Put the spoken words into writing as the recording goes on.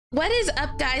What is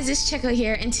up, guys? It's Cheko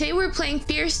here, and today we're playing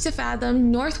Fierce to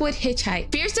Fathom Norwood Hitchhike.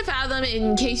 Fierce to Fathom,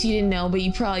 in case you didn't know, but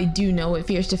you probably do know what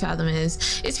Fierce to Fathom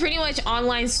is, it's pretty much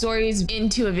online stories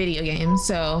into a video game.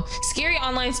 So scary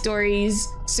online stories,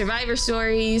 survivor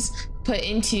stories put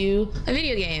into a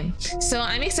video game. So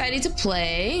I'm excited to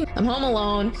play. I'm home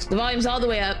alone. The volume's all the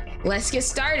way up. Let's get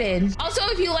started. Also,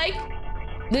 if you like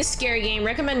this scary game,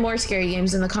 recommend more scary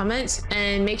games in the comments,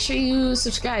 and make sure you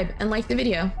subscribe and like the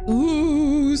video.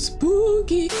 Ooh,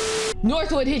 spooky.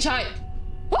 Norwood Hitchhike.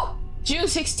 Woo! June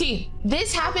 16th.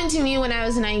 This happened to me when I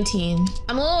was 19.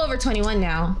 I'm a little over 21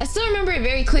 now. I still remember it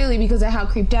very clearly because of how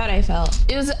creeped out I felt.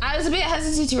 I was a bit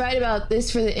hesitant to write about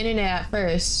this for the internet at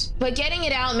first, but getting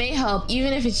it out may help,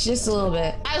 even if it's just a little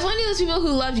bit. I was one of those people who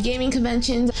loved gaming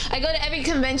conventions. I go to every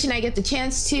convention I get the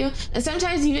chance to, and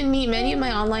sometimes even meet many of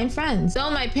my online friends.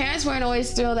 Though my parents weren't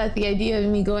always thrilled at the idea of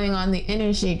me going on the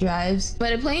interstate drives,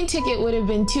 but a plane ticket would have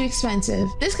been too expensive.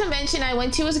 This convention I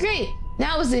went to was great.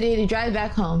 Now was the day to drive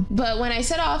back home. But when I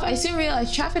set off, I soon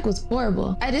realized traffic was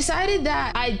horrible. I decided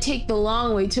that I'd take the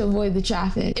long way to avoid the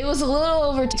traffic. It was a little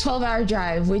over a 12-hour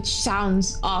drive, which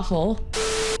sounds awful.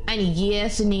 I need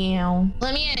yes now.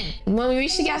 Let me in. When we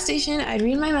reached the gas station, I'd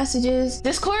read my messages.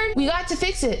 Discord, we got to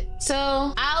fix it. So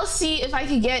I'll see if I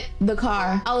could get the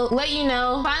car. I'll let you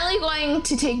know. Finally going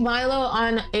to take Milo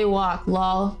on a walk,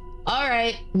 lol. All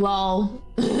right, lol.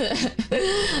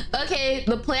 Okay,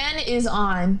 the plan is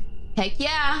on. Heck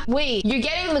yeah. Wait, you're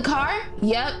getting the car?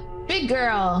 Yep. Big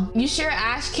girl. You sure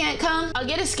Ash can't come? I'll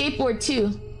get a skateboard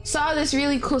too. Saw this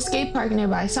really cool skate park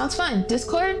nearby. Sounds fun.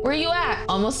 Discord, where you at?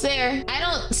 Almost there. I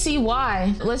don't see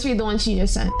why. Let's read the one she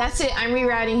just sent. That's it. I'm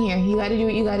rerouting here. You gotta do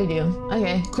what you gotta do.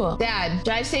 Okay, cool. Dad,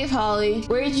 drive safe, Holly.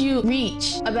 Where did you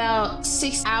reach? About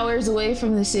 6 hours away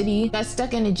from the city. Got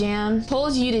stuck in a jam.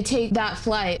 Told you to take that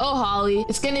flight. Oh, Holly,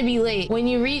 it's gonna be late. When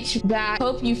you reach back,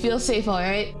 hope you feel safe, all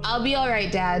right? I'll be all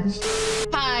right, Dad.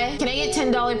 Hi, can I get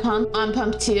 $10 pump on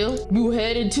pump 2? You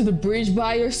headed to the bridge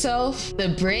by yourself? The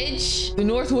bridge? The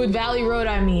Norwood Valley Road,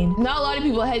 I mean. Not a lot of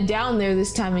people head down there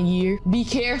this time of year. Be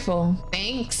careful.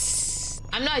 Thanks.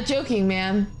 I'm not joking,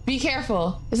 ma'am. Be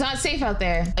careful. It's not safe out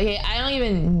there. Okay, I don't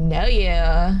even know you.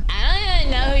 I don't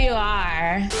even know who you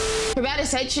are. For about a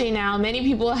century now, many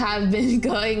people have been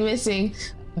going missing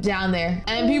down there,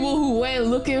 and people who went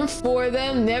looking for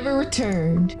them never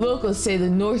returned. Locals say the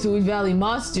Norwood Valley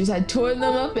monsters had torn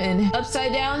them up and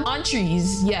upside down on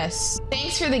trees. Yes.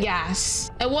 Thanks for the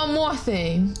gas. And one more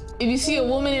thing. If you see a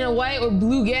woman in a white or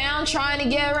blue gown trying to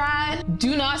get a ride,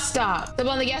 do not stop. Step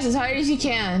on the gas as hard as you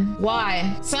can.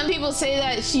 Why? Some people say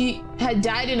that she had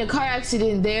died in a car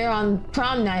accident there on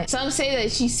prom night. Some say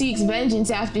that she seeks vengeance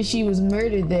after she was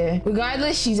murdered there.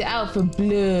 Regardless, she's out for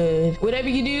blood. Whatever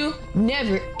you do,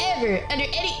 never, ever, under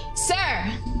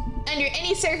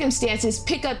any circumstances,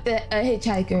 pick up a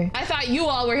hitchhiker. I thought you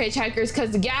all were hitchhikers because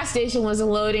the gas station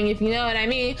wasn't loading, if you know what I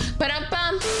mean. But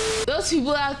those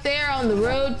people out there on the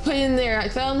road putting their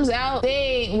thumbs out, they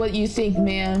ain't what you think,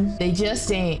 ma'am. They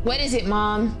just ain't. What is it,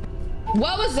 Mom?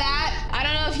 What was that? I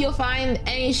don't know if you'll find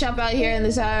any shop out here in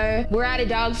this hour. We're out of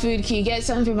dog food. Can you get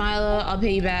some for Milo? I'll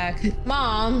pay you back.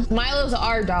 Mom, Milo's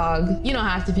our dog. You don't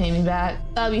have to pay me back.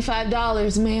 That'll be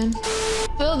 $5, man.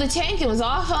 Filled the tank and was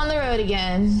off on the road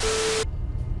again.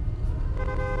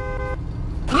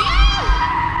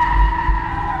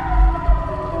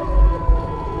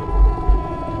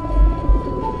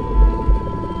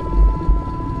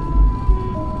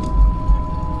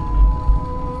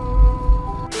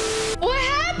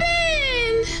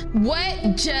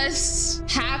 What just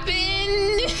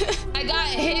happened? I got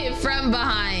hit from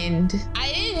behind.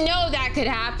 I didn't know that could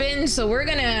happen, so we're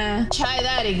gonna try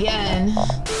that again.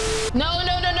 No,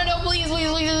 please,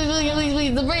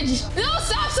 the bridge. No,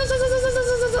 stop,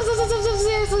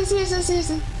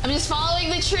 seriously. I'm just following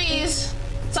the trees.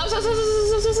 Stop.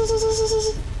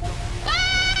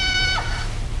 Ah!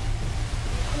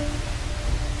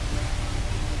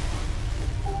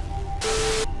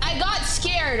 I got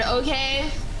scared, okay?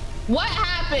 What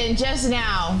happened just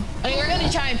now? I mean, we're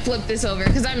gonna try and flip this over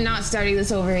because I'm not starting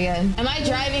this over again. Am I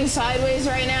driving sideways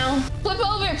right now? Flip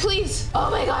over, please. Oh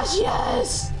my gosh,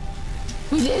 yes.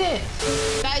 We did it.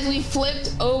 Guys, we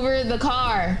flipped over the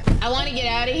car. I want to get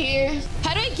out of here.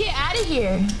 How do I get out of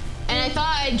here? And I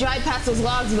thought I'd drive past those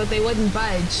logs, but they wouldn't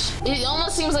budge. It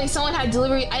almost seems like someone had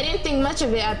delivery. I didn't think much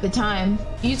of it at the time.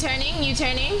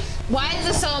 U-turning. Why is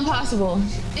this so impossible?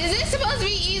 Is this supposed to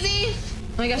be easy?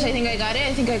 Oh my gosh, I think I got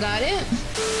it.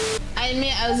 I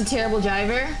admit I was a terrible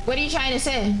driver. What are you trying to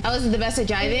say? I wasn't the best at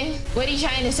driving? What are you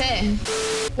trying to say?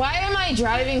 Why am I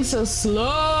driving so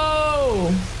slow?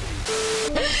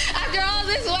 After all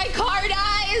this, my car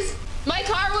dies. My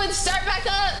car would start back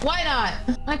up. Why not?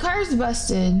 My car's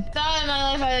busted. Thought in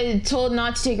my life I was told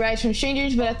not to take rides from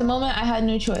strangers, but at the moment I had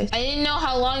no choice. I didn't know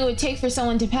how long it would take for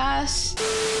someone to pass.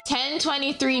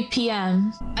 10:23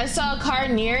 p.m. I saw a car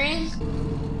nearing.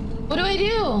 What do I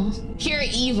do? Pure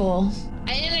evil.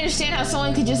 I didn't understand how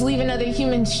someone could just leave another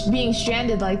human being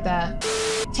stranded like that.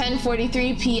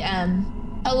 10:43 p.m.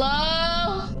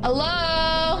 Hello?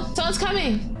 Hello? Someone's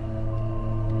coming.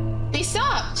 They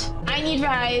stopped. I need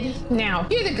ride now.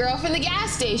 You're the girl from the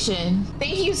gas station.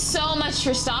 Thank you so much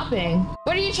for stopping.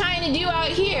 What are you trying to do out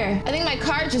here? I think my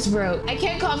car just broke. I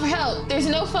can't call for help. There's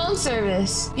no phone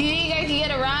service. You think I can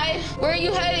get a ride? Where are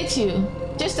you headed to?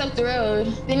 Just up the road.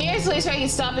 The nearest place where I can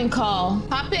stop and call.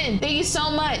 Hop in. Thank you so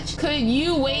much. Could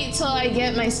you wait till I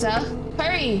get my stuff?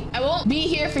 Hurry. I won't be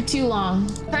here for too long.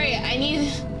 Hurry. I need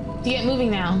to get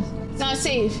moving now. It's not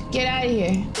safe. Get out of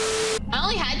here. I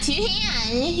only had 2 hands.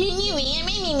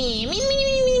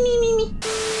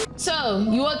 So,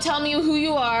 you won't tell me who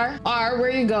you are, where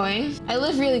you're going. I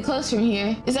live really close from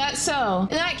here. Is that so?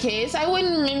 In that case, I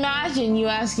wouldn't imagine you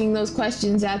asking those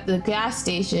questions at the gas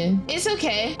station. It's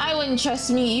okay. I wouldn't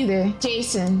trust me either.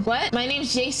 Jason. What? My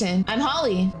name's Jason. I'm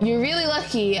Holly. You're really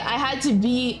lucky. I had to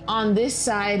be on this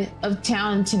side of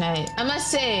town tonight. I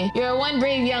must say, you're one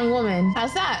brave young woman.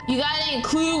 How's that? You got any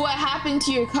clue what happened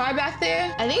to your car back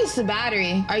there? I think it's the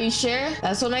battery. Are you sure?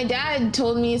 That's what my dad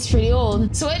told me. It's pretty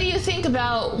old. So what do you think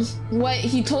about what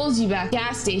he told you back at the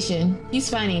gas station? He's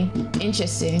funny.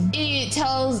 Interesting. Idiot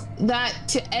tells that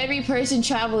to every person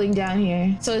traveling down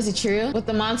here. So is it true? With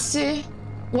the monster?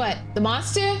 What? The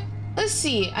monster? Let's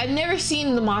see. I've never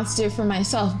seen the monster for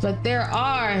myself, but there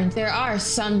are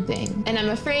something. And I'm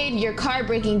afraid your car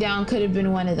breaking down could have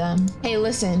been one of them. Hey,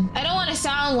 listen. I don't want to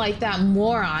sound like that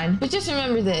moron, but just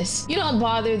remember this. You don't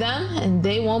bother them, and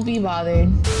they won't be bothered.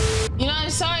 You know, I'm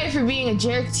sorry for being a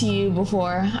jerk to you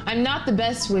before. I'm not the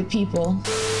best with people.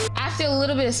 After a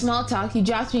little bit of small talk, he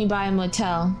dropped me by a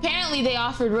motel. Apparently, they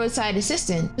offered roadside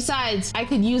assistance. Besides, I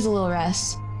could use a little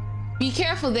rest. Be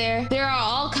careful there. There are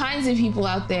all kinds of people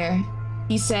out there,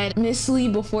 he said mistily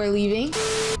before leaving.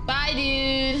 Bye,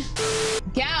 dude.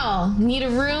 Gal, need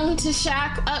a room to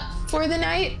shack up for the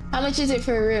night? How much is it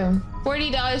for a room?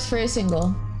 $40 for a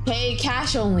single. Pay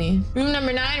cash only. Room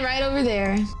number 9 right over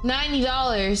there.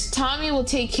 $90. Tommy will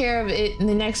take care of it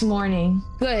the next morning.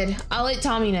 Good. I'll let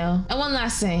Tommy know. And one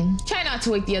last thing. Try not to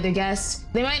wake the other guests.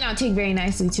 They might not take very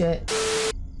nicely to it.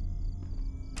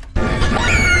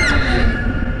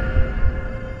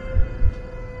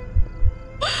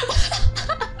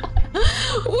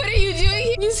 What are you doing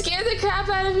here? You scared the crap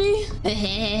out of me?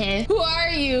 Who are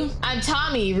you? I'm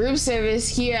Tommy, room service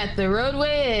here at the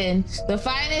Roadway Inn, the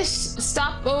finest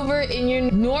stopover in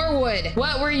your Norwood.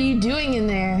 What were you doing in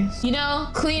there? You know,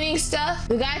 cleaning stuff?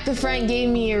 The guy at the front gave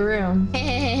me your room.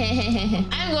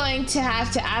 I'm going to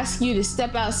have to ask you to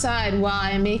step outside while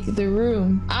I make the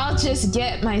room. I'll just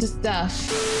get my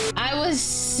stuff. I was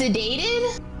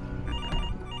sedated?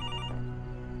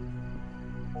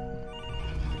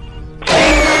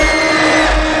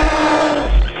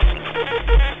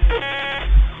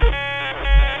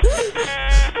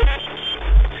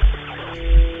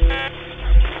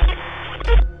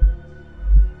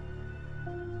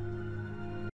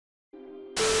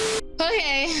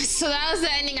 Okay, so that was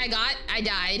the ending I got. I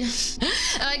died.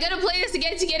 Am I gonna play this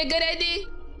again to get a good ending?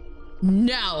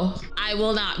 No, I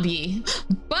will not be.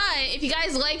 But if you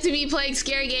guys like to be playing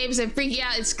scary games and freaking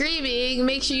out and screaming,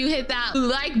 make sure you hit that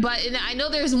like button. I know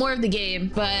there's more of the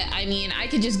game, but I mean, I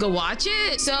could just go watch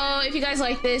it. So if you guys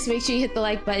like this, make sure you hit the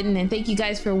like button, and thank you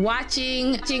guys for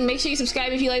watching. Make sure you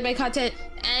subscribe if you like my content.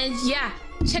 And yeah,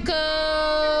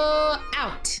 Cheko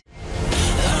out.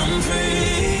 I'm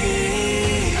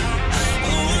free.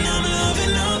 Oh, and I'm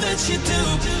loving all that you do.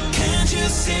 Can't you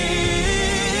see?